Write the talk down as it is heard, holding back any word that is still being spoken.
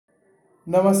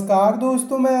नमस्कार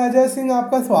दोस्तों, मैं अजय सिंह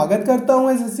आपका स्वागत करता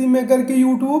हूं एसएससी मेकर के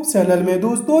यूट्यूब चैनल में।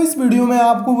 दोस्तों इस वीडियो में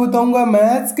आपको बताऊंगा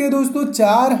मैथ्स के दोस्तों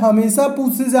 4 हमेशा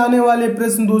पूछे जाने वाले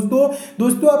प्रश्न।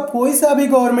 दोस्तों आप कोई सा भी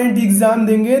गवर्नमेंट एग्जाम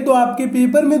देंगे तो आपके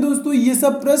पेपर में दोस्तों ये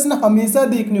सब प्रश्न हमेशा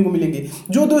देखने को मिलेंगे।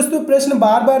 जो दोस्तों प्रश्न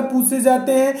बार बार पूछे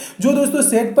जाते हैं, जो दोस्तों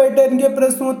सेट पैटर्न के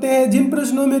प्रश्न होते हैं, जिन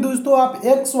प्रश्नों में दोस्तों आप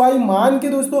एक्स वाई मान के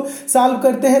दोस्तों सॉल्व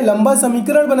करते हैं, लंबा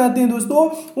समीकरण बनाते हैं दोस्तों,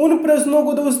 उन प्रश्नों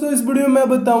को दोस्तों इस वीडियो में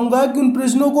बताऊंगा कि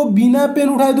प्रश्नों को बिना पेन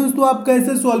उठाए दोस्तों आप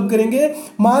कैसे सॉल्व करेंगे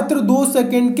मात्र 2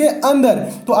 सेकंड के अंदर।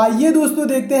 तो आइए दोस्तों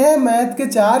देखते हैं मैथ के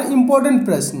 4 इंपॉर्टेंट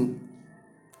प्रश्न।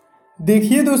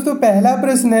 देखिए दोस्तों, पहला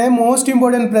प्रश्न है, मोस्ट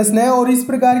इंपोर्टेंट प्रश्न है और इस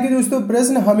प्रकार के दोस्तों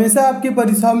प्रश्न हमेशा आपके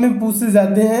परीक्षाओं में पूछे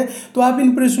जाते हैं। तो आप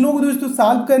इन प्रश्नों को दोस्तों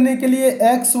सॉल्व करने के लिए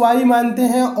एक्स वाई मानते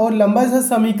हैं और लंबा सा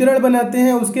समीकरण बनाते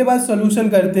हैं, उसके बाद सॉल्यूशन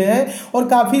करते हैं और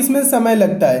काफी इसमें समय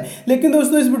लगता है। लेकिन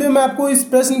दोस्तों इस वीडियो में आपको इस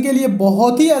प्रश्न के लिए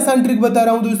बहुत ही आसान ट्रिक बता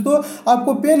रहा हूं दोस्तों।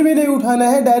 आपको पेन भी नहीं उठाना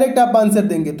है, डायरेक्ट आप आंसर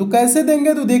देंगे। तो कैसे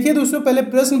देंगे, तो देखिए दोस्तों पहले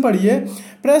प्रश्न पढ़िए।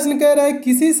 प्रश्न कह रहा है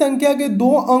किसी संख्या के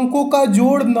 2 अंकों का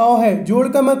जोड़ 9 है। जोड़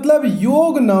का मतलब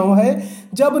योग 9 है।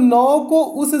 जब 9 को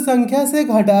उस संख्या से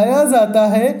घटाया जाता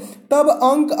है तब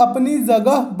अंक अपनी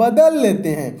जगह बदल लेते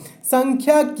हैं।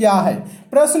 संख्या क्या है?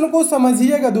 प्रश्न को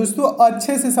समझिएगा दोस्तों,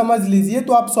 अच्छे से समझ लीजिए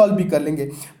तो आप सॉल्व भी कर लेंगे।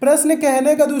 प्रश्न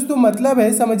कहने का दोस्तों मतलब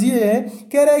है, समझिए,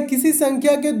 कह रहा है किसी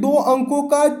संख्या के 2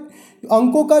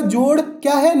 अंकों का जोड़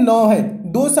क्या है? 9 है।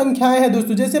 2 संख्याएं हैं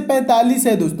दोस्तों, जैसे 45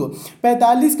 है दोस्तों,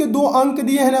 45 के 2 अंक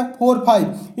दिए हैं ना, 4 5,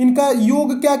 इनका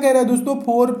योग क्या कह रहा है दोस्तों?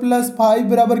 4 + 5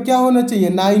 बराबर क्या होना चाहिए?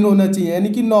 9 होना चाहिए, यानी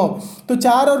कि 9। तो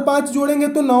 4 और 5 जोड़ेंगे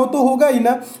तो 9 तो होगा ही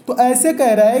ना। तो ऐसे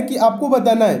कह रहा है कि आपको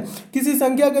बताना है किसी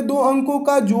संख्या के 2 अंकों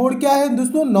का जोड़ क्या है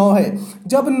दोस्तों? 9 है।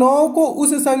 जब 9 को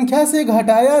उस संख्या से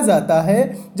घटाया जाता है,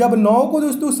 जब 9 को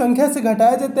दोस्तों संख्या से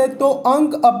घटाया जाता है तो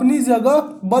अंक अपनी जगह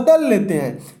बदल लेते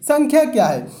हैं। संख्या क्या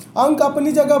है? अंक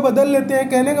अपनी जगह बदल लेते हैं।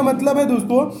 कहने का मतलब है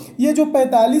दोस्तों, ये जो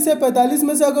 45 है, 45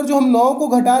 में से अगर जो हम 9 को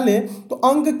घटा ले तो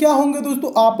अंक क्या होंगे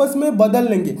दोस्तों? आपस में बदल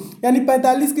लेंगे। यानी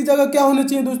 45 की जगह क्या होना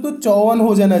चाहिए दोस्तों? 54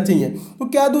 हो जाना चाहिए। तो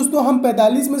क्या दोस्तों हम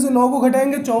 45 में से 9 को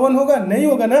घटाएंगे 54 होगा? नहीं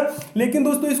होगा ना। लेकिन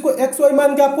दोस्तों इसको एक्स वाई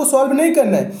मान के आपको सॉल्व नहीं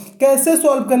करना है। कैसे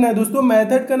सॉल्व करना है दोस्तों?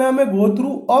 मेथड का नाम है गो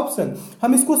थ्रू ऑप्शन।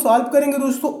 हम इसको सॉल्व करेंगे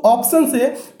दोस्तों, ऑप्शन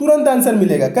से तुरंत आंसर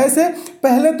मिलेगा। कैसे?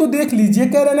 पहले तो देख लीजिए,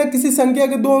 कह रहा है ना किसी संख्या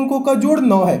के 2 अंकों का जोड़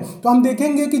 9 है। तो हम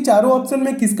देखेंगे कि चारों ऑप्शन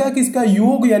में किसका किसका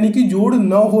योग यानी कि जोड़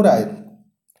 9 हो रहा है।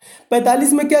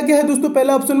 45 में क्या क्या है दोस्तों?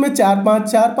 पहला ऑप्शन में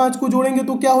 4 5 को जोड़ेंगे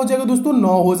तो क्या हो जाएगा दोस्तों?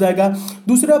 9 हो जाएगा।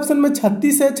 दूसरे ऑप्शन में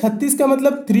 36 है, 36 का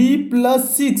मतलब 3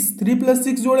 +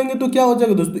 6 जोड़ेंगे तो क्या हो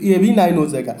जाएगा दोस्तों? ये भी 9 हो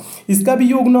जाएगा। इसका भी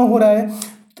योग 9 हो रहा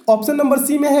है। ऑप्शन नंबर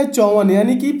सी में है 54,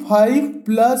 यानी कि 5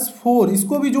 + 4,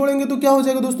 इसको भी जोड़ेंगे तो क्या हो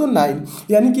जाएगा दोस्तों? 9,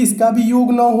 यानी कि इसका भी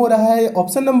योग 9 हो रहा है।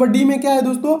 ऑप्शन नंबर डी में क्या है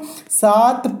दोस्तों?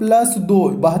 7 + 2,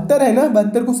 72 है ना,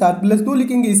 72 को 7 + 2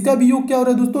 लिखेंगे, इसका भी योग क्या हो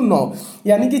रहा है दोस्तों? 9,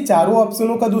 यानी कि चारों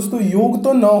ऑप्शनों का दोस्तों योग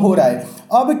तो 9 हो रहा है।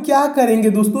 अब क्या करेंगे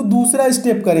दोस्तों? दूसरा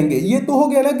स्टेप करेंगे। ये तो हो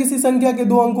गया ना किसी संख्या के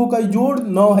 2 अंकों का जोड़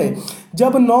 9 है।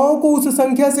 जब 9 को उस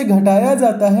संख्या से घटाया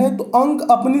जाता है तो अंक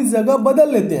अपनी जगह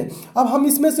बदल लेते हैं। अब हम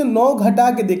इसमें से 9 घटा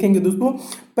के देखेंगे दोस्तों।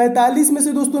 45 में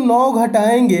से दोस्तों 9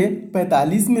 घटाएंगे,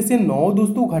 45 में से 9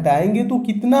 दोस्तों घटाएंगे तो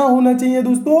कितना होना चाहिए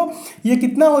दोस्तों? ये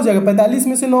कितना हो जाएगा? 45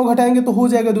 में से 9 घटाएंगे तो हो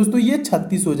जाएगा दोस्तों ये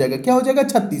 36 हो जाएगा। क्या हो जाएगा?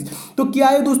 36। तो क्या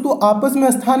है दोस्तों, आपस में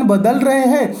स्थान बदल रहे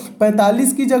हैं।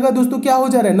 45 की जगह दोस्तों क्या हो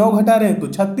जा रहा है? 9 घटा रहे हैं तो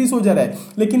 36 हो जा रहा है।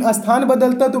 लेकिन स्थान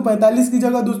बदलता है तो 45 की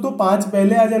जगह दोस्तों 5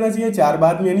 पहले आ जाना चाहिए, 4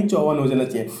 बाद में, यानी 54 हो जाना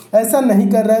चाहिए। ऐसा नहीं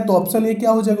कर रहा है तो ऑप्शन ए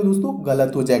क्या हो जाएगा दोस्तों?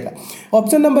 गलत हो जाएगा।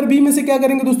 ऑप्शन नंबर बी में से क्या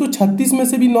करेंगे दोस्तों? 36 में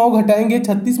से भी 9 घटाएंगे,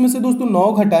 36 में से दोस्तों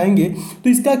 9 घटाएंगे तो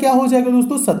इसका क्या हो जाएगा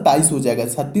दोस्तों? 27 हो जाएगा।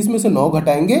 36 में से 9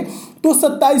 घटाएंगे तो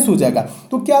 27 हो जाएगा।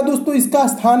 तो क्या दोस्तों इसका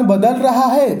स्थान बदल रहा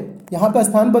है? यहाँ पे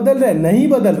स्थान बदल रहा है? नहीं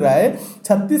बदल रहा है।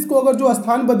 36 को अगर जो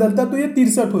स्थान बदलता तो ये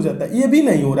 63 हो जाता है, ये भी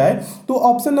नहीं हो रहा है। तो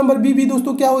ऑप्शन नंबर बी भी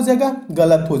दोस्तों क्या हो जाएगा?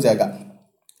 गलत हो जाएगा।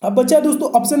 अब बचा दोस्तों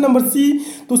ऑप्शन नंबर सी।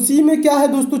 तो सी में क्या है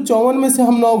दोस्तों? 54 में से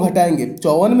हम 9 घटाएंगे,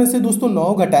 54 में से दोस्तों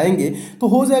 9 घटाएंगे तो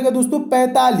हो जाएगा दोस्तों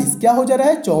 45। क्या हो जा रहा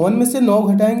है? 54 में से 9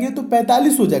 घटाएंगे तो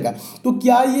 45 हो जाएगा। तो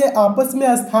क्या ये आपस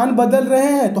में स्थान बदल रहे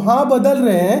हैं? तो हाँ बदल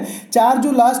रहे हैं। 4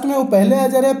 जो लास्ट में वो पहले आ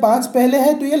जा रहा है, 5 पहले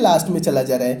है तो ये लास्ट में चला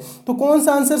जा रहा है। तो कौन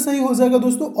सा आंसर सही हो जाएगा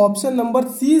दोस्तों? ऑप्शन नंबर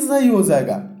सी सही हो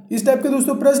जाएगा। इस टाइप के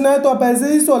दोस्तों प्रश्न आए तो आप ऐसे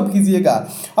ही सॉल्व कीजिएगा,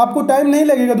 आपको टाइम नहीं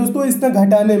लगेगा दोस्तों इतना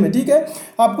घटाने में। ठीक है,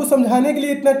 आपको समझाने के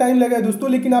लिए इतना टाइम लगेगा दोस्तों,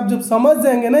 लेकिन आप जब समझ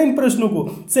जाएंगे ना इन प्रश्नों को,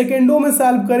 सेकंडों में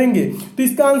सॉल्व करेंगे, तो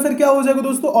इसका आंसर क्या हो जाएगा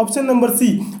दोस्तों? Option number C.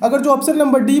 अगर जो ऑप्शन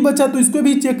नंबर डी बचा तो इसको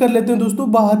भी चेक कर लेते हैं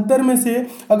दोस्तों। 72 में से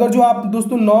अगर जो आप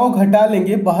दोस्तों 9 घटा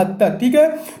लेंगे, 72, ठीक है,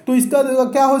 तो इसका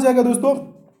क्या हो जाएगा दोस्तों?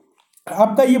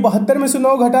 आपका ये 72 में से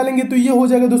 9 घटा लेंगे तो ये हो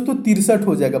जाएगा दोस्तों 63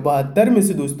 हो जाएगा। 72 में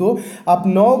से दोस्तों आप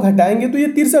 9 घटाएंगे तो ये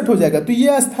 63 हो जाएगा। तो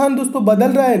ये स्थान दोस्तों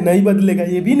बदल रहा है, नहीं बदलेगा,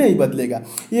 ये भी नहीं बदलेगा।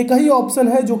 एक ही ऑप्शन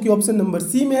है जो कि ऑप्शन नंबर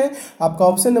सी में है। आपका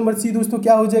ऑप्शन नंबर सी दोस्तों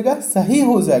क्या हो जाएगा, सही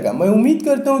हो जाएगा। मैं उम्मीद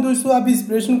करता हूँ दोस्तों आप इस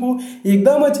प्रश्न को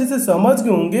एकदम अच्छे से समझ गए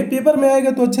होंगे। पेपर में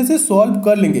आएगा तो अच्छे से सॉल्व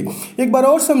कर लेंगे। एक बार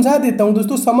और समझा देता हूँ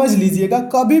दोस्तों, समझ लीजिएगा।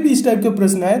 कभी भी इस टाइप के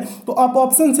प्रश्न आए तो आप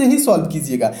ऑप्शन से ही सॉल्व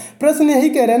कीजिएगा। प्रश्न यही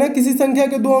कह रहे हैं ना, किसी संख्या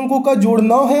के 2 अंकों का जोड़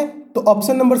 9 है, तो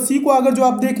ऑप्शन नंबर सी को अगर जो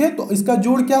आप देखें तो इसका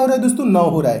जोड़ क्या हो रहा है दोस्तों, 9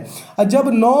 हो रहा है। और जब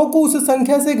 9 को उस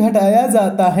संख्या से घटाया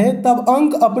जाता है तब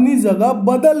अंक अपनी जगह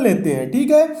बदल लेते हैं।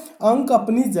 ठीक है, अंक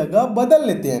अपनी जगह बदल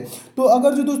लेते हैं। तो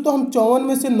अगर जो दोस्तों हम 54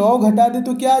 में से 9 घटा दे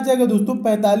तो क्या आ जाएगा दोस्तों,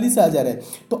 45 आ जा रहा है।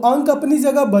 तो अंक अपनी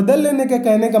जगह बदल लेने का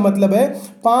कहने का मतलब है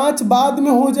 5 बाद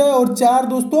में हो जाए और 4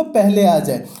 दोस्तों पहले आ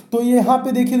जाए। तो यहाँ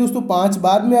पे देखिए दोस्तों 5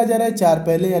 बाद में आ जा रहा है, 4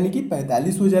 पहले, यानी कि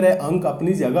 45 हो जा रहा है। अंक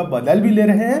अपनी जगह बदल भी ले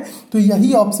रहे हैं, तो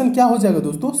यही ऑप्शन क्या हो जाएगा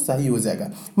दोस्तों, सही हो जाएगा।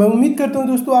 मैं उम्मीद करता हूं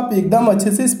दोस्तों आप एकदम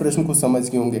अच्छे से इस प्रश्न को समझ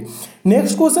गए होंगे।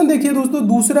 नेक्स्ट क्वेश्चन देखिए दोस्तों,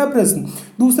 दूसरा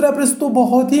प्रश्न तो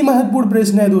बहुत ही महत्वपूर्ण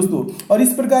प्रश्न है दोस्तों, और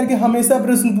इस प्रकार के हमेशा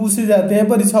प्रश्न पूछे जाते हैं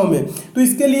परीक्षाओं में। तो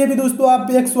इसके लिए भी दोस्तों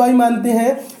आप XY मानते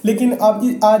हैं, लेकिन आप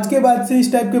आज के बाद से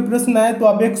इस टाइप के प्रश्न आए तो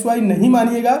आप XY नहीं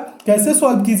मानिएगा। कैसे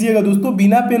सॉल्व कीजिएगा दोस्तों,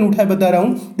 बिना पेन उठाए बता रहा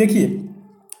हूं, देखिए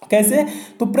कैसे।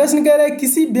 तो प्रश्न कह रहा है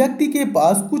किसी व्यक्ति के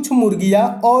पास कुछ मुर्गियां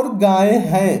और गायें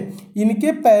हैं,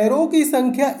 इनके पैरों की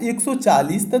संख्या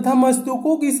 140 तथा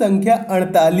मस्तकों की संख्या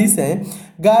 48 है।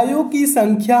 गायों की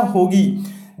संख्या होगी।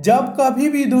 जब कभी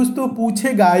भी दोस्तों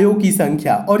पूछे गायों की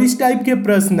संख्या और इस टाइप के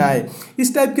प्रश्न आए,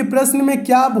 इस टाइप के प्रश्न में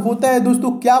क्या होता है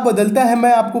दोस्तों, क्या बदलता है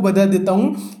मैं आपको बता देता हूं।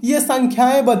 ये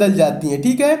संख्याएं बदल जाती हैं।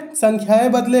 ठीक है,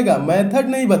 संख्याएं बदलेगा, मेथड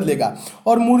नहीं बदलेगा।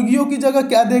 और मुर्गियों की जगह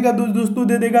क्या देगा दोस्तों,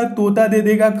 दे देगा तोता, दे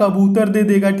देगा कबूतर, दे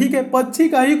देगा। ठीक है, पक्षी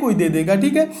का ही कोई दे देगा।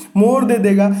 ठीक है, मोर दे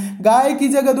देगा। गाय की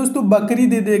जगह दोस्तों बकरी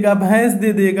दे देगा, भैंस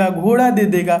दे देगा, घोड़ा दे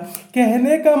देगा।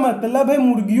 कहने का मतलब है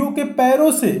मुर्गियों के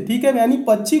पैरों से, ठीक है, यानी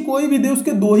पक्षी कोई भी दे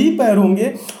उसके 2 ही पैर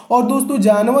होंगे, और दोस्तों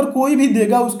जानवर कोई भी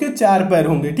देगा उसके 4 पैर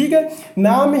होंगे। ठीक है,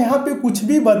 नाम यहाँ पे कुछ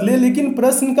भी बदले, लेकिन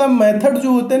प्रश्न का मेथड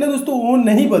जो होता है ना दोस्तों वो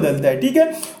नहीं बदलता है। ठीक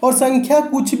है, और संख्या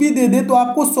कुछ भी दे दे तो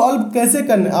आपको सॉल्व कैसे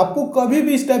करना है, आपको कभी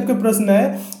भी इस टाइप के प्रश्न आए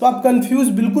तो आप कंफ्यूज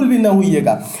बिल्कुल भी ना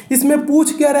होइएगा। इसमें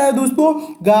पूछ क्या रहा है दोस्तों,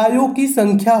 गायों की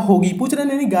संख्या होगी पूछ रहा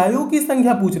है, नहीं गायों की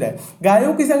संख्या पूछ रहा है।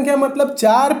 गायों की संख्या मतलब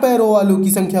 4 पैरों वालों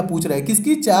की संख्या पूछ रहा है।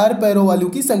 किसकी, 4 पैरों वालों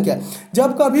की संख्या।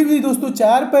 जब कभी भी दोस्तों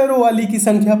 4 पैरों वाली की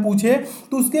संख्या पूछे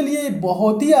तो उसके लिए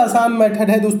बहुत ही आसान मेथड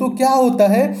है दोस्तों। क्या होता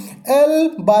है,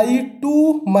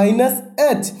 L/2 -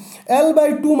 H।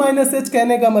 L/2 - H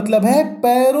कहने का मतलब है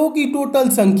पैरों की टोटल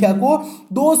संख्या को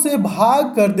 2 से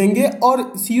भाग कर देंगे और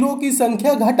सिरों की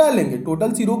संख्या घटा लेंगे।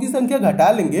 टोटल सिरों की संख्या घटा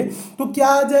लेंगे तो क्या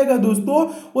आ जाएगा दोस्तों,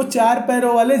 वो 4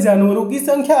 पैरों वाले जानवरों की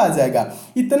संख्या आ जाएगा।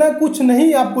 इतना कुछ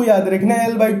नहीं आपको याद रखना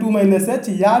है, L/2 - H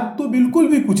याद तो बिल्कुल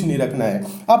भी कुछ नहीं रखना है।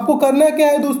 आपको करना क्या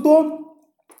है दोस्तों,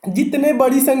 जितने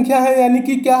बड़ी संख्या है, यानी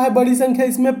कि क्या है बड़ी संख्या,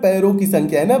 इसमें पैरों की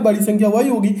संख्या है ना, बड़ी संख्या वही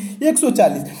होगी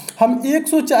 140। हम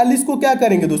 140 को क्या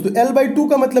करेंगे दोस्तों, L/2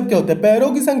 का मतलब क्या होता है, पैरों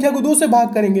की संख्या को 2 से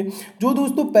भाग करेंगे। जो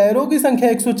दोस्तों पैरों की संख्या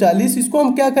 140, इसको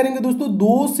हम क्या करेंगे दोस्तों,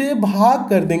 2 से भाग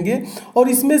कर देंगे, और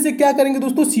इसमें से क्या करेंगे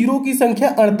दोस्तों, सिरों की संख्या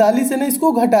 48 है ना,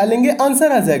 इसको घटा लेंगे,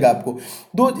 आंसर आ जाएगा आपको।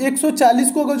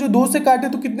 140 को अगर जो 2 से काटे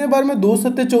तो कितने बार में, 2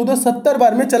 7 14, 70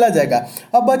 बार में चला जाएगा।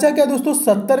 अब बचा क्या दोस्तों,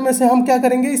 70 में से हम क्या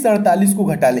करेंगे, इस 48 को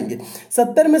घटा लेंगे।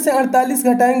 70 में से 48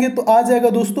 घटाएंगे तो आ जाएगा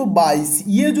दोस्तों 22।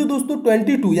 ये जो दोस्तों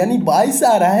 22 यानी 22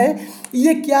 आ रहा है,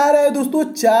 ये क्या आ रहा है दोस्तों,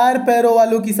 4 पैरों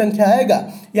वालों की संख्या आएगा।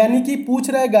 यानी कि पूछ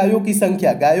रहा है गायों की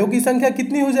संख्या। गायों की संख्या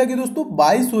कितनी हो जाएगी दोस्तों,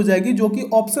 22 हो जाएगी, जो कि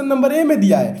ऑप्शन नंबर ए में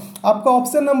दिया है। आपका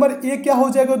ऑप्शन नंबर ए क्या हो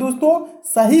जाएगा दोस्तों,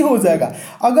 सही हो जाएगा।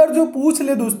 अगर जो पूछ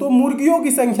ले दोस्तों मुर्गियों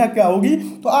की संख्या क्या होगी,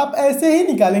 तो आप ऐसे ही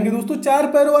निकालेंगे दोस्तों, 4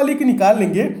 पैरों वाली की निकाल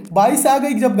लेंगे। 22 आ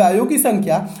गई जब गायों की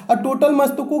संख्या, और टोटल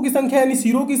मस्तकों की संख्या यानी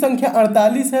सिरों की संख्या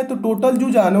 48 है, तो टोटल जो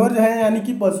जानवर है यानी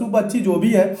कि पशु पक्षी जो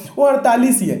भी है वो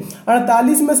 48 ही है।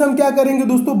 48 में से हम क्या करेंगे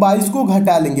दोस्तों, 22 को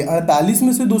घटा लेंगे। 48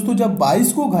 में से दोस्तों जब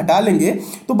 22 को घटा लेंगे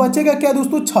तो बचेगा क्या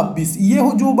दोस्तों, 26। ये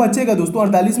जो बचेगा दोस्तों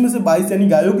 48 में से 22 यानी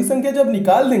गायों की संख्या जब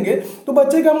निकाल देंगे तो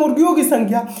बचेगा मुर्गियों की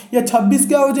संख्या, या 26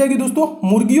 क्या हो जाएगी दोस्तों,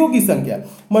 मुर्गियों की संख्या।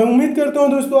 मैं उम्मीद करता हूं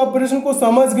दोस्तों आप प्रश्न को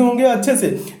समझ गए होंगे अच्छे से।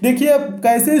 देखिए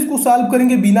कैसे इसको सॉल्व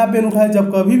करेंगे बिना पेन उठाए,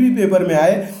 जब कभी भी पेपर में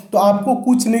आए तो आपको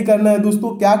कुछ नहीं करना है दोस्तों।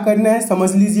 क्या करना है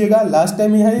समझ लीजिएगा, लास्ट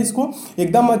टाइम ही है, इसको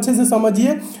एकदम अच्छे से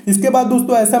समझिए। इसके बाद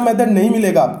दोस्तों ऐसा मेथड नहीं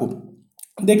मिलेगा आपको।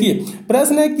 देखिए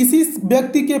प्रश्न है, किसी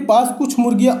व्यक्ति के पास कुछ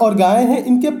मुर्गियां और गायें हैं,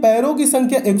 इनके पैरों की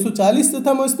संख्या 140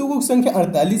 तथा मस्तकों की संख्या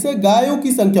 48 है, गायों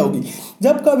की संख्या होगी।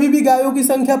 जब कभी भी गायों की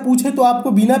संख्या पूछे तो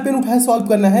आपको बिना पेन उठाए सॉल्व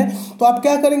करना है। तो आप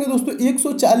क्या करेंगे दोस्तों,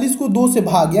 140 को 2 से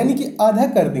भाग यानी कि आधा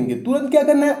कर देंगे। तुरंत क्या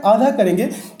करना है, आधा करेंगे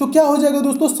तो क्या हो जाएगा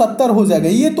दोस्तों, 70 हो जाएगा।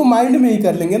 ये तो माइंड में ही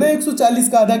कर लेंगे ना, 140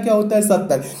 का आधा क्या होता है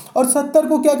 70, और 70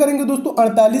 को क्या करेंगे दोस्तों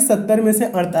 48, 70 में से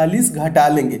 48 घटा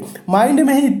लेंगे। माइंड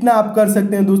में ही इतना आप कर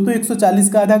सकते हैं दोस्तों। 140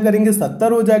 का आधा करेंगे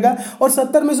 70 हो जाएगा, और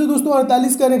 70 में से दोस्तों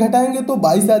 48 करें घटाएंगे तो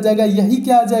 22 आ जाएगा। यही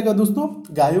क्या आ जाएगा दोस्तों,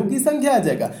 गायों की संख्या आ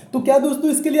जाएगा। तो क्या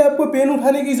दोस्तों इसके लिए आपको पेन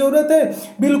उठाने की जरूरत है?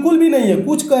 बिल्कुल भी नहीं है,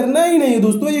 कुछ करना ही नहीं है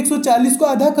दोस्तों। 140 को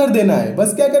आधा कर देना है,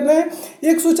 बस क्या करना है,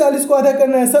 140 को आधा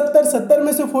करना है 70, 70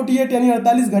 में से 48 यानी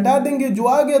 48 घटा देंगे, जो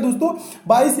आ गया दोस्तों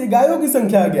 22, ये गायों की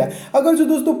संख्या आ गया। अगर जो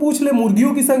दोस्तों पूछ ले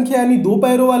मुर्गियों की संख्या यानी 2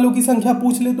 पैरों वालों की संख्या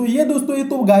पूछ ले, तो ये दोस्तों ये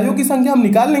तो गायों की संख्या हम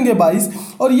निकाल लेंगे 22,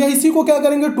 और ये इसी को क्या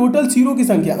करेंगे, टोटल सीरो की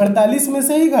संख्या 48 में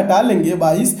से ही घटा लेंगे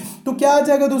 22, तो क्या आ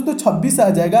जाएगा दोस्तों 26 आ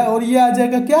जाएगा, और ये आ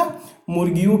जाएगा क्या,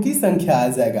 मुर्गियों की संख्या आ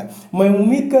जाएगा। मैं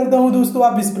उम्मीद करता हूं दोस्तों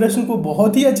आप इस प्रश्न को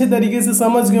बहुत ही अच्छे तरीके से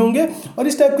समझ गए होंगे, और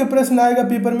इस टाइप के प्रश्न आएगा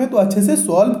पेपर में तो अच्छे से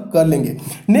सॉल्व कर लेंगे।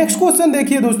 नेक्स्ट क्वेश्चन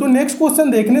देखिए दोस्तों। नेक्स्ट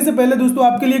क्वेश्चन देखने से पहले दोस्तों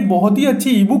आपके लिए एक बहुत ही अच्छी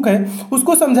ई बुक है,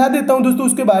 उसको समझा देता हूं दोस्तों,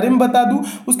 उसके बारे में बता दूं,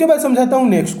 उसके बाद समझाता हूं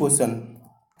नेक्स्ट क्वेश्चन।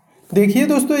 देखिए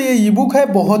दोस्तों ये ई बुक है,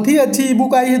 बहुत ही अच्छी ई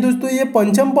बुक आई है दोस्तों। ये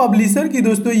पंचम पब्लिशर की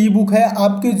दोस्तों ई बुक है।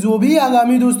 आपके जो भी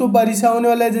आगामी दोस्तों परीक्षा होने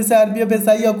वाला है, जैसे आरपीएफ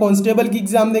एसआई या कांस्टेबल की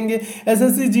एग्जाम देंगे,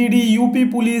 SSC GD, UP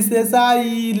police,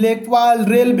 SI, लेखपाल,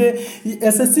 रेलवे,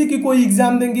 एसएससी की कोई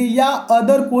एग्जाम देंगे, या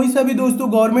अदर कोई सा भी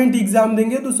दोस्तों गवर्नमेंट एग्जाम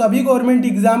देंगे, तो सभी गवर्नमेंट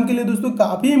एग्जाम के लिए दोस्तों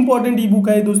काफी इंपॉर्टेंट ई बुक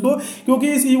है दोस्तों। क्योंकि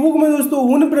इस ई बुक में दोस्तों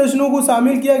उन प्रश्नों को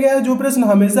शामिल किया गया है जो प्रश्न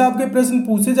हमेशा आपके प्रश्न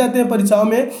पूछे जाते हैं परीक्षाओं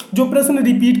में, जो प्रश्न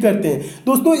रिपीट करते हैं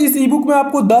दोस्तों। इस ई बुक में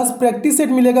आपको 10 प्रैक्टिस सेट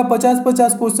मिलेगा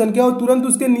 50-50 क्वेश्चन के, और तुरंत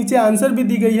उसके नीचे आंसर भी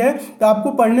दी गई है, तो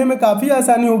आपको पढ़ने में काफी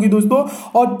आसानी होगी दोस्तों।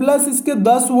 और प्लस इसके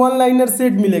 10 वन लाइनर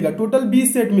सेट मिलेगा, टोटल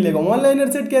 20 सेट मिलेगा। वन लाइनर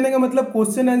सेट कहने का मतलब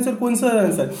क्वेश्चन आंसर, कौन सा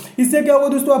आंसर। इससे क्या होगा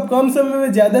दोस्तों, आप कम समय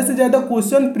में ज्यादा से ज्यादा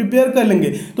क्वेश्चन प्रिपेयर कर लेंगे।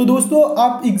 तो दोस्तों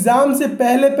आप एग्जाम से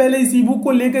पहले इस ई बुक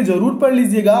को लेकर जरूर पढ़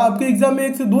लीजिएगा। आपके एग्जाम में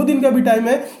 1 से 2 दिन का भी टाइम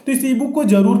है, तो इस ई बुक को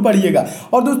जरूर पढ़िएगा।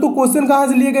 और दोस्तों क्वेश्चन कहां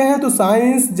से लिए गए हैं, तो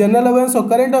साइंस, जनरल अवेयरनेस और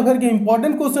करंट अफेयर के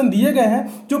इंपॉर्टेंट क्वेश्चन दिए गए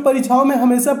हैं जो परीक्षाओं में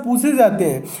हमेशा पूछे जाते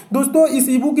हैं दोस्तों। इस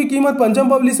ई बुक की कीमत पंचम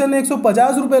पब्लिशर ने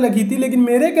 150 रुपए लगी थी, लेकिन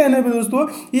मेरे कहने पे दोस्तों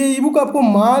ये ई बुक आपको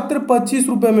मात्र 25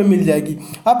 रुपए में मिल जाएगी।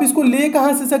 आप इसको ले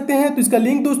कहां से सकते हैं, तो इसका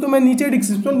लिंक दोस्तों मैं नीचे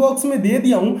डिस्क्रिप्शन बॉक्स में दे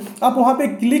दिया हूं, आप वहां पे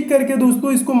क्लिक करके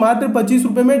दोस्तों इसको मात्र 25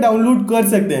 रुपए में डाउनलोड कर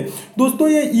सकते हैं दोस्तों।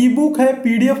 ये ई बुक है,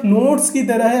 पीडीएफ नोट्स की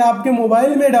तरह है, आपके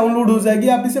मोबाइल में डाउनलोड हो जाएगी,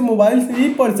 आप इसे मोबाइल से ही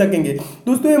पढ़ सकेंगे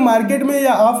दोस्तों। ये मार्केट में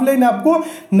या ऑफलाइन आपको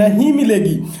नहीं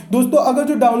मिलेगी दोस्तों। अगर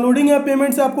जो डाउनलोडिंग या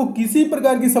पेमेंट से आपको किसी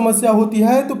प्रकार की समस्या होती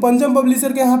है, तो पंचम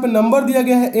पब्लिशर के यहाँ पे नंबर दिया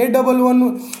गया है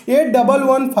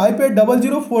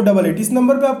 8115800488। इस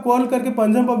नंबर पे आप कॉल करके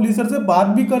पंचम पब्लिशर से बात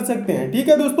भी कर सकते हैं, ठीक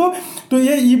है दोस्तों। तो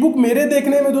ये ई बुक मेरे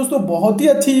देखने में दोस्तों बहुत ही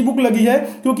अच्छी ई बुक लगी है,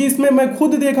 क्योंकि इसमें मैं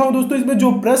खुद देखा हूं दोस्तों, इसमें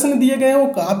जो प्रश्न दिए गए हैं वो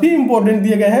काफी इंपॉर्टेंट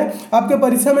दिए गए हैं, आपके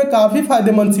परीक्षा में काफी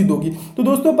फायदेमंद सिद्ध होगी। तो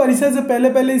दोस्तों परीक्षा से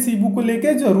पहले इस ई बुक को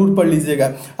लेकर जरूर पढ़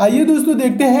लीजिएगा। आइए दोस्तों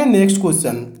देखते हैं नेक्स्ट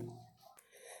क्वेश्चन।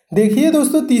 देखिए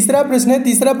दोस्तों तीसरा प्रश्न है।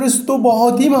 तीसरा प्रश्न तो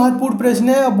बहुत ही महत्वपूर्ण प्रश्न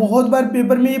है, और बहुत बार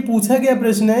पेपर में ये पूछा गया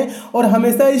प्रश्न है, और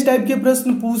हमेशा इस टाइप के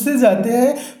प्रश्न पूछे जाते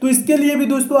हैं। तो इसके लिए भी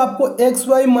दोस्तों आपको एक्स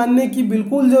वाई मानने की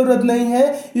बिल्कुल जरूरत नहीं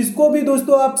है। इसको भी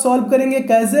दोस्तों आप सॉल्व करेंगे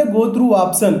कैसे, गो थ्रू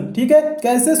ऑप्शन, ठीक है।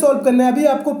 कैसे सॉल्व करना है, अभी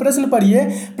आपको प्रश्न पढ़िए।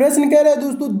 प्रश्न कह रहा है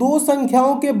दोस्तों, दो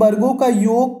संख्याओं के वर्गों का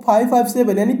योग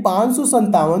 557 यानी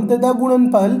 557 तथा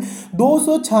गुणनफल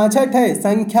 266 है,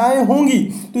 संख्याएं होंगी।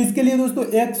 तो इसके लिए दोस्तों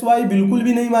एक्स वाई बिल्कुल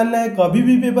भी नहीं मानना है, कभी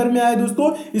भी पेपर में आए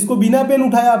दोस्तों इसको बिना पेन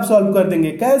उठाए आप सॉल्व कर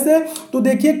देंगे। कैसे, तो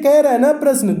देखिए कह रहा है ना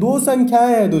प्रश्न, दो संख्याएं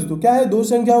हैं दोस्तों, क्या है, दो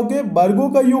संख्याओं के वर्गों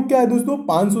का योग क्या है दोस्तों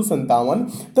 557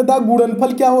 तथा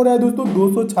गुणनफल क्या हो रहा है दोस्तों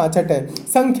 266 है,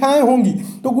 संख्याएं होंगी।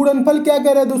 तो गुणनफल क्या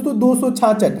कह रहा है दोस्तों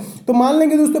 266। तो मान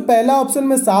लेंगे दोस्तों पहला ऑप्शन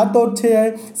में 7 और 6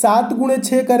 है, 7 गुणे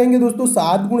 6 करेंगे दोस्तों,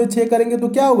 7 गुणे 6 करेंगे तो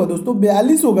क्या होगा दोस्तों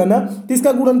 42 होगा ना। तो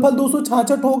इसका गुणनफल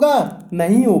 266 होगा,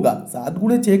 नहीं होगा। 7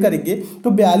 गुणे 6 करेंगे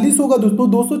तो 42 होगा दोस्तों,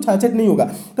 266 नहीं होगा।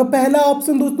 तो पहला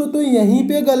ऑप्शन दोस्तों तो यहीं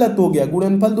पे गलत हो गया,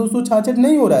 गुणनफल 266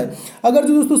 नहीं हो रहा है। अगर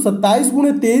जो दोस्तों 27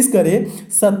 गुणे 23 करे,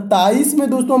 27 में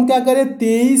दोस्तों हम क्या करें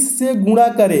 23 से गुणा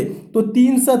करें, तो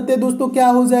 3 सत्ते दोस्तों क्या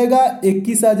हो जाएगा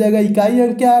 21 आ जाएगा। इकाई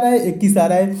अंक क्या आ रहा है 21 आ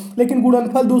रहा है, लेकिन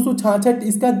गुणनफल 266,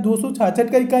 इसका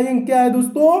 266 का इकाई अंक क्या है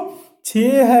दोस्तों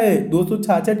 6 है।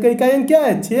 266 का इकाई अंक क्या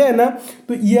है? 6 है ना।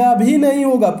 तो यह भी नहीं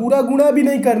होगा, पूरा गुणा भी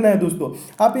नहीं करना है दोस्तों।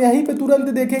 आप यहीं पे तुरंत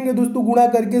देखेंगे दोस्तों, गुणा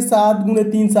करके 7 गुणे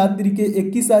 3 7 तरीके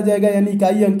 21 आ जाएगा, यानी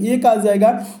इकाई अंक 1 आ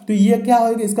जाएगा। तो ये क्या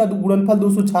होगा? इसका गुणनफल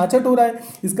 266 हो रहा है,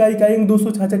 इसका इकाई अंक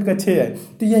 266 का 6 है।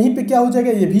 तो यहीं पे क्या हो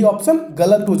जाएगा? ये भी ऑप्शन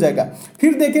गलत हो जाएगा।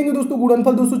 फिर देखेंगे दोस्तों,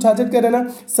 गुणनफल 266 कर रहे ना,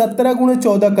 17 गुणे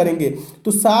 14 करेंगे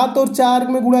तो 7 और 4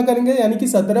 में गुणा करेंगे, यानी कि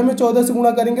 17 में 14 से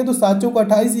गुणा करेंगे तो 7 चौक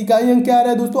 28, इकाई अंक क्या आ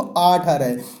रहा है दोस्तों? 8 आ रहा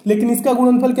है। लेकिन इसका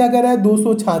गुणनफल क्या कर रहा है?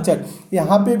 266।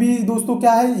 यहाँ पे भी दोस्तों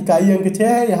क्या है? इकाई अंक 6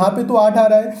 है, यहाँ पे तो 8 आ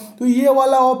रहा है। तो ये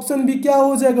वाला ऑप्शन भी क्या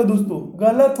हो जाएगा दोस्तों?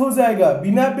 गलत हो जाएगा,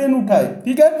 बिना पेन उठाए।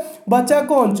 ठीक है, बचा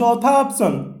कौन? चौथा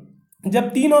ऑप्शन। जब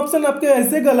 3 ऑप्शन आपके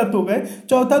ऐसे गलत हो गए,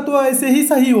 चौथा तो ऐसे ही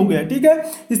सही हो गया। ठीक है,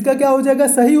 इसका क्या हो जाएगा?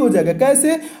 सही हो जाएगा।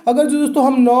 कैसे? अगर जो दोस्तों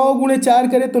हम 9 गुणे 4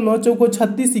 करें तो 9 चौको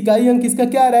 36, इकाई अंक इसका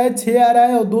क्या आ रहा है? 6 आ रहा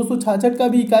है, और 266 का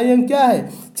भी इकाई अंक क्या है?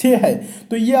 6 है।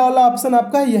 तो ये वाला ऑप्शन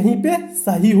आपका यहीं पे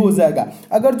सही हो जाएगा।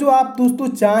 अगर जो आप दोस्तों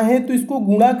चाहें तो इसको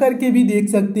गुणा करके भी देख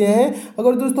सकते हैं।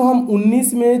 अगर दोस्तों हम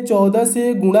 19 में 14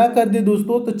 से गुणा कर दे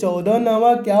दोस्तों, तो 14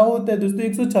 नवा क्या होता है दोस्तों?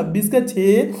 126 का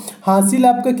 6 हासिल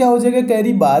आपका क्या हो जाएगा?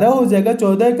 कैरी 12 हो जाएगा।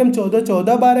 14 एकम 14,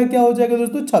 14 12 क्या हो जाएगा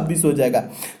दोस्तों? 26 हो जाएगा।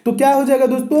 तो क्या हो जाएगा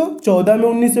दोस्तों? 14 में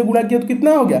 19 से गुणा किया तो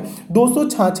कितना हो गया?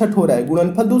 266 हो रहा है,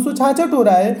 गुणनफल 266 हो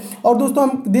रहा है। और दोस्तों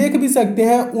हम देख भी सकते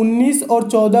हैं 19 और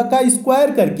 14 का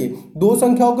स्क्वायर करके दो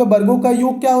संख्याओं के वर्गों का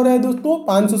योग क्या हो रहा है दोस्तों?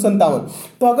 557।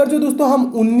 तो अगर जो दोस्तों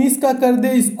हम 19 का कर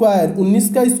दे स्क्वायर,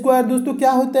 19 का स्क्वायर दोस्तों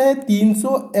क्या होता है?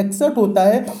 361 होता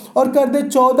है। और कर दे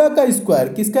 14 का स्क्वायर,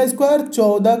 किसका स्क्वायर?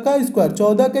 14 का स्क्वायर।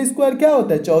 14 का स्क्वायर क्या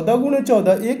होता है? 14 गुणे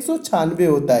 14 196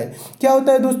 होता है। क्या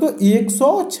होता है दोस्तों?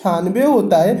 196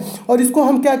 होता है। और इसको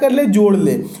हम क्या कर ले? जोड़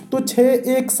ले तो 6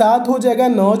 1 7 हो जाएगा।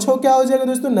 9 6 क्या हो जाएगा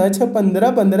दोस्तों? 9 6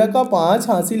 15, 15 का 5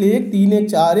 हासिल 1, 3 1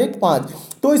 4 1 5।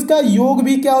 तो इसका योग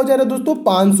भी क्या हो जा रहा है दोस्तों?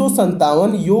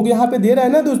 557। योग यहाँ पे दे रहा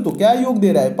है ना दोस्तों, क्या योग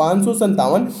दे रहा है?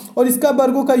 557। और इसका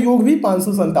वर्गों का योग भी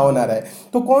 557 आ रहा है।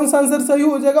 तो कौन सा आंसर सही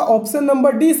हो जाएगा? ऑप्शन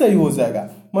नंबर डी सही हो जाएगा।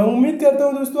 मैं उम्मीद करता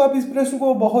हूं दोस्तों आप इस प्रश्न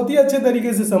को बहुत ही अच्छे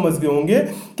तरीके से समझ गए होंगे।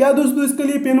 क्या दोस्तों इसके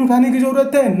लिए पेन उठाने की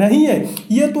जरूरत है? नहीं है।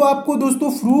 ये तो आपको दोस्तों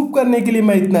प्रूफ करने के लिए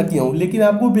मैं इतना किया हूं, लेकिन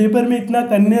आपको पेपर में इतना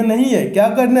करना नहीं है। क्या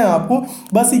करना है आपको?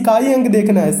 बस इकाई अंक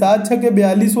देखना है। 7 6 के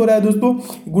 42 हो रहा है दोस्तों,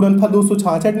 गुणनफल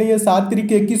 266 नहीं है। 7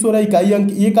 तरीके 21 हो रहा है, इकाई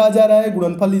अंक 1 आ जा रहा है।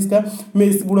 गुणनफल इसका में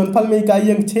इस गुणनफल में इकाई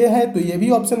अंक 6 है, तो ये भी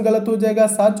ऑप्शन गलत हो जाएगा।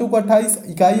 7 चौको 28,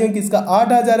 इकाई अंक इसका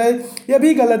 8 आ जा रहा है, यह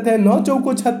भी गलत है। 9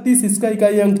 चौको 36, इसका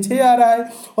इकाई अंक 6 आ रहा है,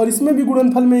 और इसमें भी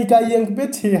गुणनफल में इकाई अंक पे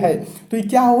 6 है। तो ये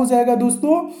क्या हो जाएगा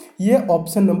दोस्तों? ये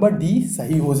ऑप्शन नंबर डी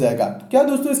सही हो जाएगा। तो क्या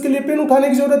दोस्तों इसके लिए पेन उठाने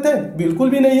की जरूरत है? बिल्कुल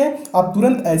भी नहीं है, आप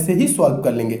तुरंत ऐसे ही सॉल्व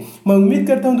कर लेंगे। मैं उम्मीद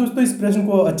करता हूं दोस्तों इस प्रश्न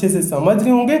को अच्छे से समझ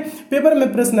गए होंगे। पेपर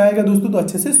में प्रश्न आएगा दोस्तों तो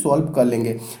अच्छे से सॉल्व कर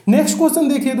लेंगे। नेक्स्ट क्वेश्चन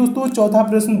देखिए दोस्तों, चौथा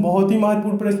प्रश्न बहुत ही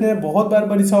महत्वपूर्ण प्रश्न है, बहुत बार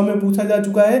परीक्षाओं में पूछा जा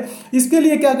चुका है। इसके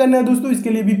लिए क्या करना है दोस्तों? इसके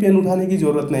लिए भी पेन उठाने की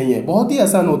जरूरत नहीं है, बहुत ही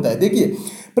आसान होता है। देखिए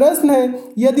प्रश्न है,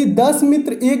 यदि 10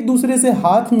 मित्र एक दूसरे से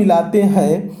हाथ मिलाते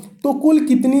हैं तो कुल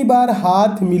कितनी बार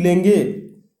हाथ मिलेंगे?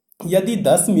 यदि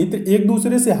 10 मित्र एक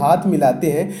दूसरे से हाथ मिलाते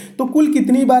हैं तो कुल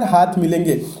कितनी बार हाथ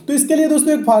मिलेंगे? तो इसके लिए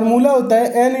दोस्तों एक फार्मूला होता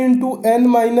है n इंटू n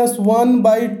माइनस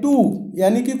 1/2,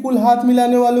 यानी कि कुल हाथ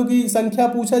मिलाने वालों की संख्या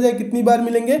पूछा जाए कितनी बार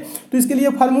मिलेंगे, तो इसके लिए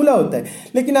फार्मूला होता है।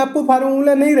 लेकिन आपको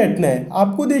फार्मूला नहीं रटना है,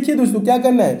 आपको देखिए दोस्तों क्या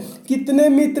करना है। कितने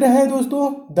मित्र हैं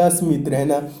दोस्तों? 10 मित्र है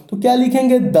ना, तो क्या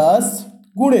लिखेंगे? 10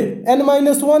 गुणे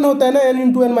n-1 होता है ना, n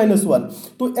इंटू n-1।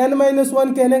 तो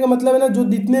n-1 कहने का मतलब है ना, जो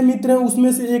जितने मित्र हैं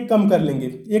उसमें से एक कम कर लेंगे।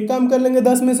 एक कम कर लेंगे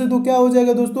 10 में से, तो क्या हो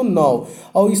जाएगा दोस्तों? 9।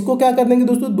 और इसको क्या कर देंगे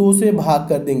दोस्तों? 2 से भाग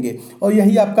कर देंगे, और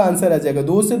यही आपका आंसर आ जाएगा।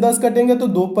 2 से 10 कटेंगे तो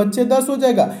 2 पच्चे 10 हो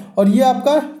जाएगा, और ये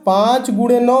आपका 5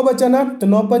 गुणे 9 बचा ना, तो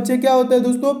 9 पच्चे क्या होता है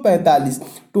दोस्तों? 45।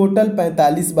 टोटल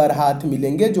 45 बार हाथ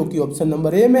मिलेंगे, जो कि ऑप्शन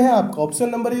नंबर ए में है। आपका ऑप्शन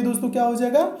नंबर ए दोस्तों क्या हो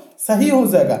जाएगा? सही हो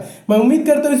जाएगा। मैं उम्मीद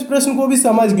करता हूँ इस प्रश्न को भी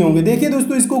समझ गए होंगे। देखिए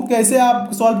दोस्तों इसको कैसे आप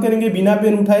सॉल्व करेंगे बिना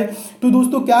पेन उठाए। तो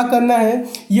दोस्तों क्या करना है,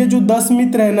 ये जो 10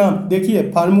 मित्र है ना, देखिए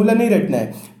फार्मूला नहीं रटना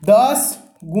है। 10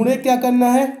 गुणे क्या करना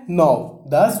है? 9।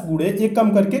 10 गुणे एक कम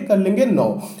करके कर लेंगे 9,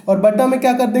 और बटा में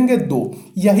क्या कर देंगे? 2।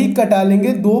 यही कटा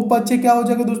लेंगे, 2 पच्चे क्या हो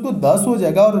जाएगा दोस्तों? 10 हो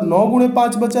जाएगा, और 9 गुणे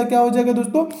 5 बचा क्या हो जाएगा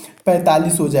दोस्तों?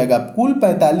 45 हो जाएगा। कुल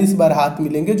 45 बार हाथ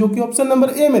मिलेंगे, जो कि ऑप्शन नंबर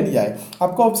ए में दिया है।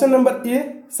 आपका ऑप्शन नंबर ए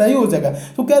सही हो जाएगा।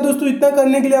 तो क्या दोस्तों इतना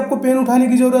करने के लिए आपको पेन उठाने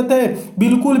की जरूरत है?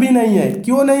 बिल्कुल भी नहीं है।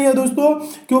 क्यों नहीं है दोस्तों?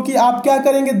 क्योंकि आप क्या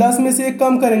करेंगे? 10 में से एक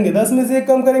कम करेंगे, 10 में से एक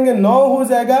कम करेंगे 9 हो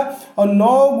जाएगा, और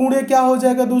 9 गुणे क्या हो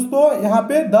जाएगा दोस्तों? यहाँ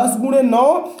पे 10 गुणे 9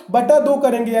 बटा 2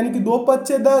 करेंगे, यानी कि 2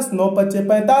 पच्चे 10, 9 पच्चे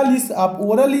 45, आप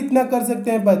ओरल इतना कर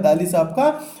सकते हैं, 45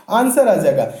 आपका आंसर आ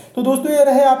जाएगा। तो दोस्तों ये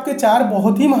रहे आपके 4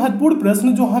 बहुत ही महत्वपूर्ण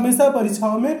प्रश्न जो हमेशा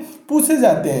परीक्षाओं में पूछे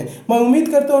जाते हैं। मैं उम्मीद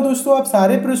करता हूं दोस्तों आप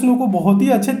सारे प्रश्नों को बहुत ही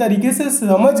अच्छे तरीके से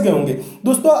समझ गए होंगे।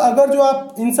 दोस्तों अगर जो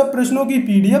आप इन सब प्रश्नों की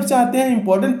पीडीएफ चाहते हैं,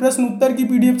 इंपॉर्टेंट प्रश्न उत्तर की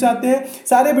पीडीएफ चाहते हैं,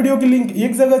 सारे वीडियो की लिंक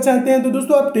एक जगह चाहते हैं, तो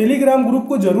दोस्तों आप टेलीग्राम ग्रुप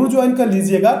को जरूर ज्वाइन कर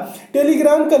लीजिएगा।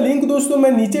 टेलीग्राम का लिंक दोस्तों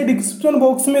मैं नीचे डिस्क्रिप्शन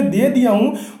बॉक्स में दे दिया हूं,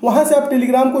 वहां से आप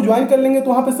टेलीग्राम को ज्वाइन कर लेंगे तो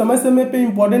वहां पे समय समय पे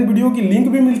इंपॉर्टेंट वीडियो की लिंक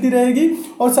भी मिलती रहेगी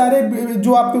और सारे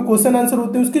जो आपके क्वेश्चन आंसर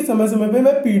होते हैं उसकी समय समय पे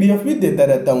मैं पीडीएफ भी देता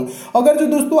रहता हूं। अगर जो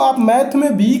दोस्तों आप मैथ में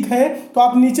वीक हैं तो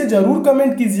आप नीचे जरूर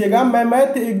कमेंट कीजिएगा। मैं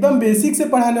मैथ एकदम बेसिक से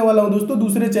पढ़ाने वाला हूं दोस्तों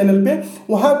दूसरे चैनल पे,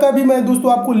 वहां का भी मैं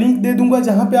दोस्तों आपको लिंक दे दूंगा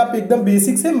जहां पे आप एकदम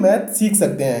बेसिक से मैथ सीख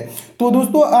सकते हैं। तो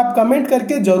दोस्तों आप कमेंट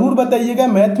करके जरूर बताइएगा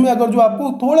मैथ में अगर जो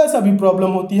आपको थोड़ा सा भी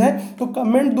प्रॉब्लम होती है तो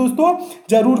कमेंट दोस्तों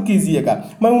जरूर कीजिएगा।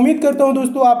 मैं उम्मीद करता हूं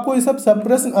दोस्तों आपको ये सब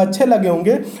प्रश्न अच्छे लगे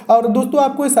होंगे, और दोस्तों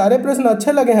आपको ये सारे प्रश्न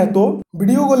अच्छे लगे हैं तो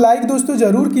वीडियो को लाइक दोस्तों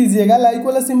जरूर कीजिएगा। लाइक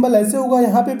वाला सिंबल ऐसे होगा,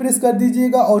 यहाँ पे प्रेस कर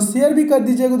दीजिएगा, और शेयर भी कर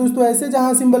दीजिएगा दोस्तों ऐसे,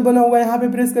 जहां सिंबल बना होगा यहाँ पे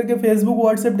प्रेस करके फेसबुक,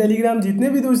 व्हाट्सएप, टेलीग्राम जितने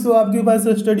भी दोस्तों आपके पास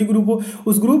स्टडी ग्रुप हो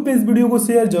उस ग्रुप पे इस वीडियो को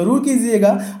शेयर जरूर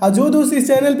कीजिएगा। और जो दोस्त इस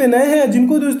चैनल पे नए हैं,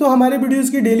 जिनको दोस्तों हमारे वीडियोस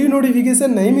की डेली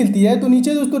नोटिफिकेशन नहीं मिलती है, तो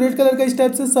नीचे दोस्तों रेड कलर का इस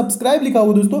टाइप से सब्सक्राइब लिखा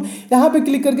होगा दोस्तों, यहाँ पे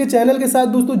क्लिक करके चैनल के साथ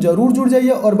दोस्तों जरूर जुड़ जाइए।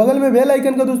 और बगल में बेल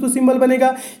आइकन का दोस्तों सिंबल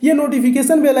बनेगा, ये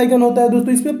नोटिफिकेशन बेल आइकन होता है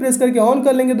दोस्तों, इस पे प्रेस करके ऑन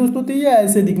कर लेंगे दोस्तों तो ये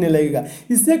ऐसे दिखने लगेगा।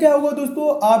 इससे क्या होगा दोस्तों,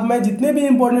 आप मैं जितने भी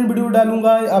इंपॉर्टेंट वीडियो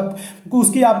डालूंगा आपको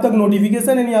उसकी आप तक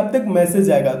नोटिफिकेशन यानी आप तक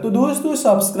मैसेज आएगा। तो दोस्तों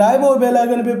सब्सक्राइब और बेल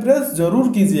आइकन पे प्रेस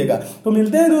जरूर कीजिएगा। तो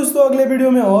मिलते हैं दोस्तों अगले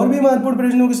वीडियो में और भी महत्वपूर्ण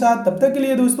प्रश्नों के साथ, तब तक के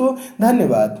लिए दोस्तों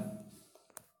धन्यवाद।